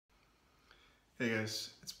Hey guys,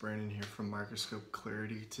 it's Brandon here from Microscope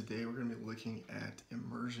Clarity. Today we're going to be looking at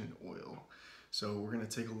immersion oil. So we're going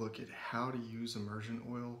to take a look at how to use immersion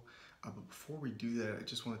oil. But before we do that, I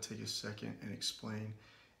just want to take a second and explain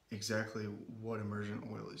exactly what immersion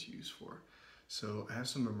oil is used for. So I have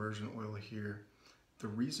some immersion oil here. The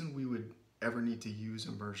reason we would ever need to use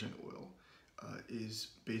immersion oil is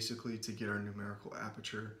basically to get our numerical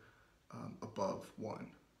aperture above 1,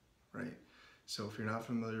 right? So if you're not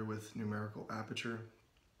familiar with numerical aperture,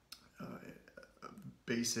 a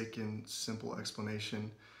basic and simple explanation,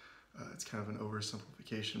 it's kind of an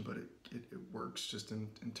oversimplification, but it works just in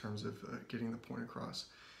terms of getting the point across.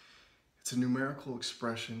 It's a numerical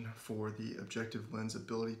expression for the objective lens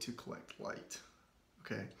ability to collect light,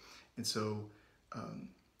 okay? And so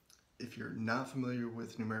if you're not familiar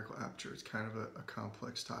with numerical aperture, it's kind of a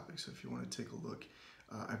complex topic, so if you want to take a look,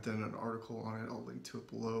 I've done an article on it, I'll link to it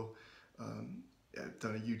below. I've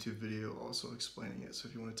done a YouTube video also explaining it, so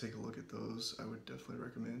if you want to take a look at those, I would definitely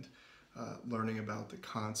recommend learning about the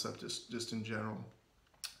concept just in general.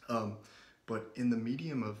 But in the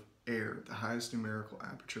medium of air, the highest numerical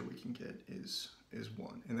aperture we can get is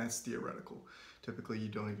 1, and that's theoretical. Typically, you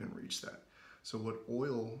don't even reach that. So what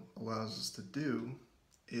oil allows us to do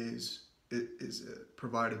is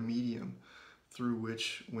provide a medium through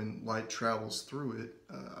which, when light travels through it,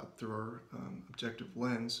 up through our objective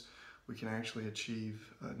lens, we can actually achieve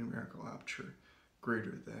a numerical aperture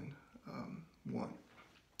greater than 1.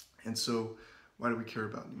 And so why do we care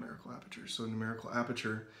about numerical aperture? So numerical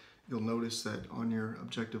aperture, you'll notice that on your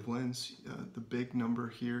objective lens, the big number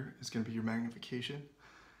here is going to be your magnification.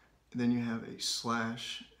 And then you have a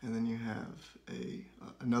slash, and then you have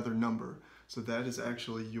another number. So that is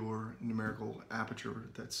actually your numerical aperture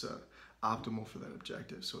that's optimal for that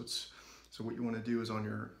objective. So what you want to do is on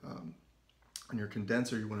your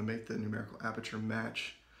condenser, you want to make the numerical aperture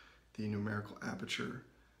match the numerical aperture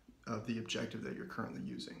of the objective that you're currently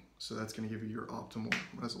using. So that's going to give you your optimal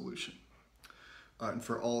resolution. And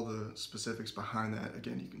for all the specifics behind that,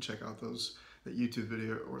 again, you can check out that YouTube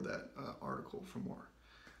video or that article for more.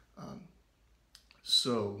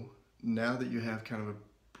 So now that you have kind of a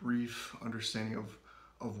brief understanding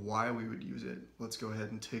of why we would use it, let's go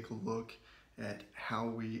ahead and take a look at how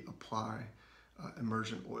we apply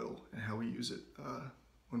immersion oil and how we use it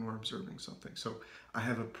when we're observing something. So I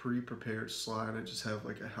have a pre-prepared slide. I just have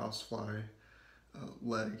like a housefly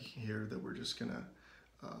leg here that we're just gonna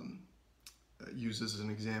use as an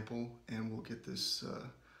example, and we'll get this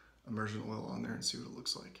immersion oil on there and see what it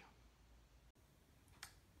looks like.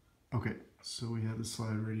 Okay, so we have the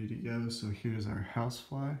slide ready to go. So here's our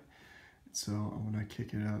housefly. So I'm gonna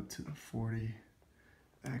kick it out to the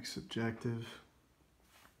 40x objective.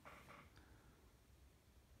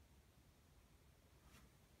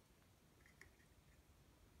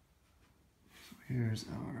 Here's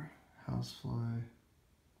our housefly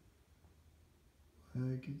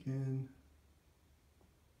leg again.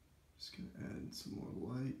 Just gonna add some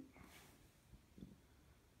more light.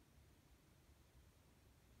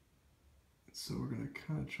 So we're gonna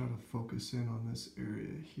kind of try to focus in on this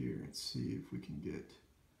area here and see if we can get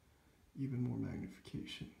even more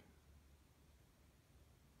magnification.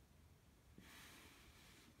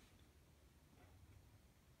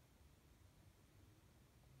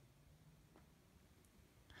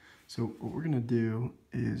 So what we're gonna do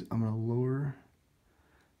is I'm gonna lower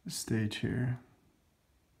the stage here.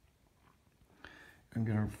 I'm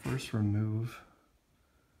gonna first remove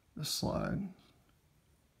the slide.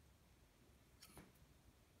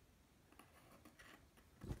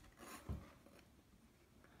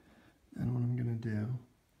 And what I'm gonna do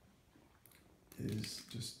is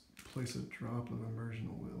just place a drop of immersion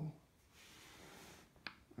oil.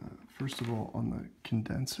 First of all, on the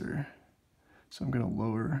condenser. So I'm gonna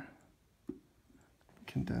lower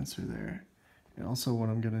condenser there, and also what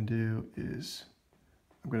I'm going to do is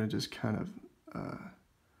I'm going to just kind of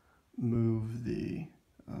move the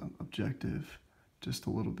objective just a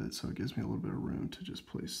little bit, so it gives me a little bit of room to just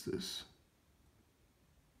place this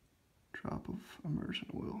drop of immersion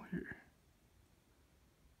oil here.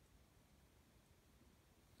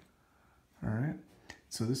 Alright,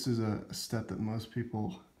 so this is a step that most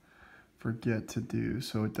people forget to do,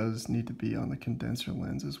 so it does need to be on the condenser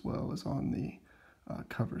lens as well as on the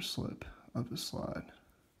cover slip of the slide.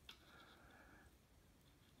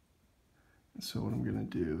 And so what I'm going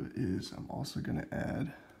to do is I'm also going to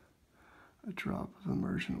add a drop of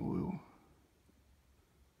immersion oil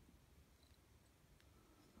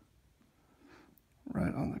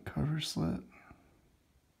right on the cover slip.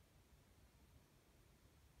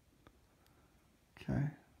 Okay.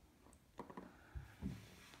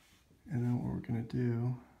 And then what we're going to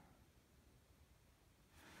do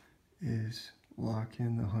is lock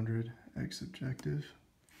in the 100x objective,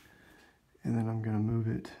 and then I'm going to move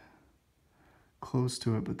it close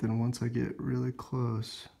to it, but then once I get really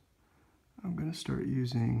close, I'm going to start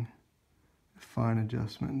using the fine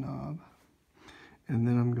adjustment knob. And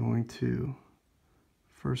then I'm going to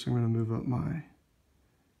move up my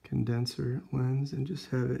condenser lens and just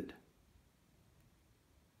have it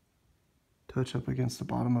touch up against the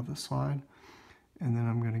bottom of the slide. And then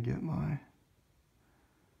I'm going to get my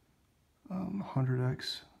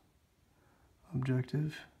 100x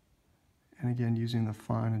objective, and again using the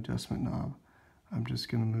fine adjustment knob, I'm just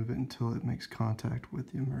going to move it until it makes contact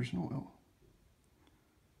with the immersion oil.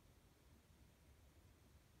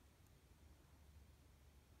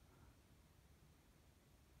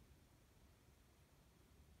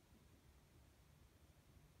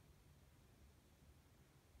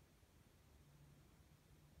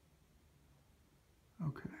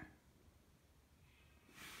 Okay.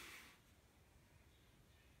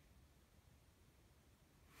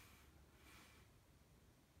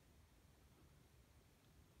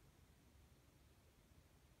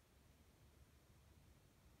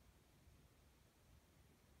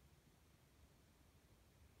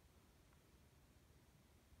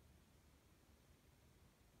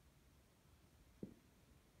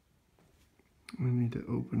 I need to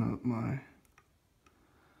open up my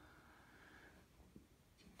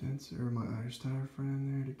condenser, my Eisenhower front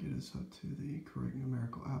in there to get us up to the correct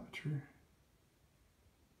numerical aperture,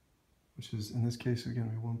 which is, in this case, is going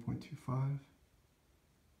to be 1.25.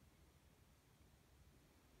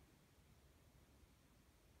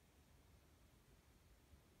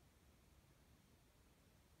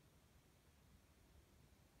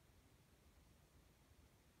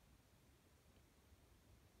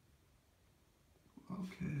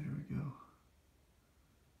 Okay, there we go.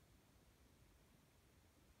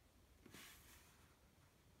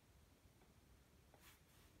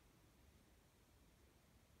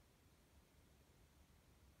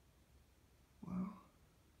 Wow.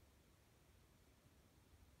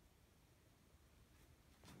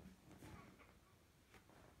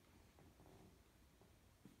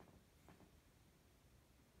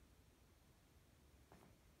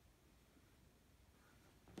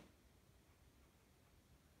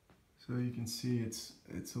 So you can see it's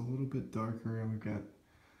a little bit darker, and we've got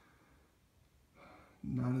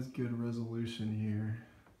not as good resolution here,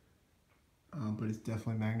 but it's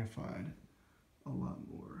definitely magnified a lot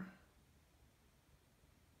more.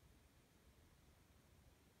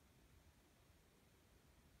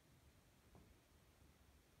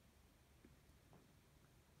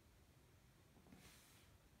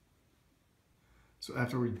 So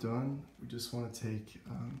after we're done, we just want to take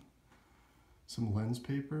some lens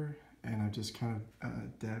paper, and I just kind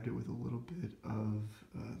of dabbed it with a little bit of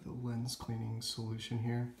the lens cleaning solution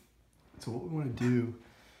here. So what we want to do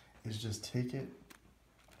is just take it,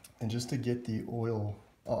 and just to get the oil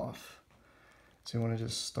off, so you want to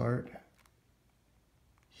just start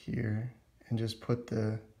here and just put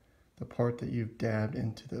the part that you've dabbed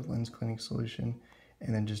into the lens cleaning solution,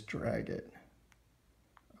 and then just drag it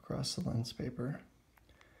across the lens paper.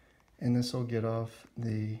 And this will get off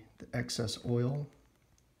the excess oil.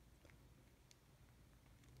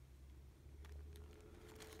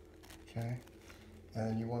 Okay, and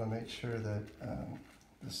then you want to make sure that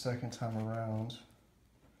the second time around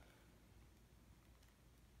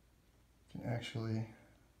you can actually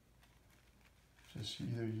just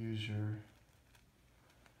either use your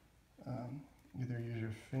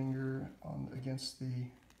finger against the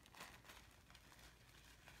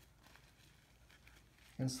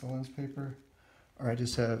lens paper, or I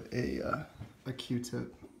just have a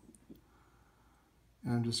Q-tip,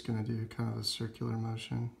 and I'm just going to do kind of a circular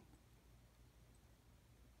motion.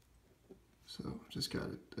 So just got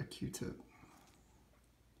a Q-tip.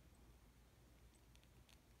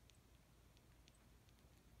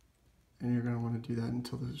 And you're going to want to do that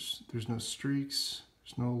until there's no streaks,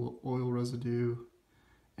 there's no oil residue,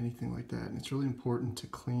 anything like that. And it's really important to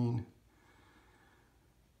clean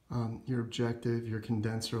your objective, your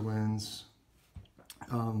condenser lens,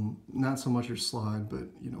 not so much your slide, but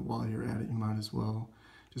while you're at it, you might as well,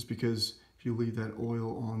 just because if you leave that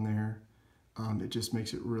oil on there, it just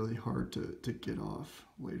makes it really hard to get off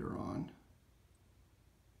later on.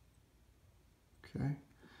 Okay,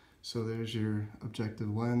 so there's your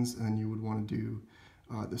objective lens, and then you would want to do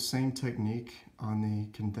the same technique on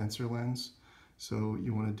the condenser lens. So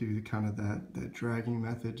you want to do kind of that dragging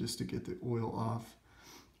method just to get the oil off.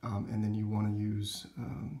 And then you want to use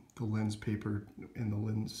the lens paper and the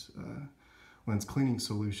lens cleaning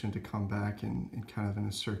solution to come back and kind of in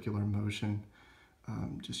a circular motion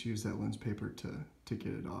just use that lens paper to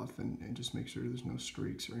get it off, and just make sure there's no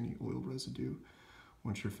streaks or any oil residue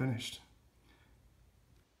once you're finished.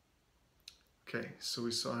 Okay, so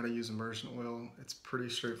we saw how to use immersion oil. It's pretty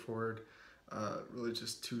straightforward, really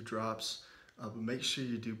just 2 drops. But make sure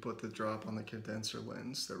you do put the drop on the condenser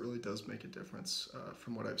lens. That really does make a difference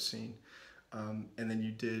from what I've seen. And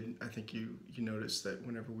then I think you noticed that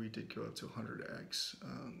whenever we did go up to 100x,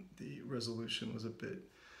 the resolution was a bit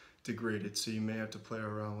degraded. So you may have to play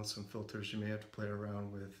around with some filters. You may have to play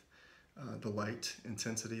around with the light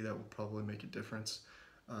intensity. That will probably make a difference.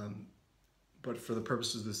 But for the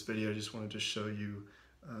purposes of this video, I just wanted to show you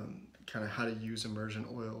kind of how to use immersion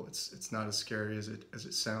oil. It's not as scary as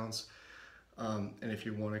it sounds. And if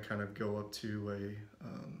you want to kind of go up to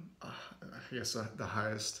I guess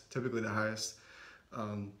typically the highest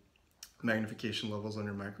magnification levels on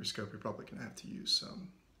your microscope, you're probably going to have to use some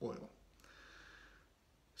oil.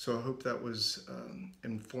 So I hope that was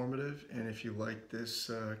informative, and if you like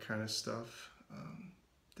this kind of stuff,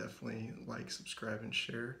 definitely like, subscribe, and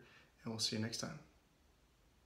share, and we'll see you next time.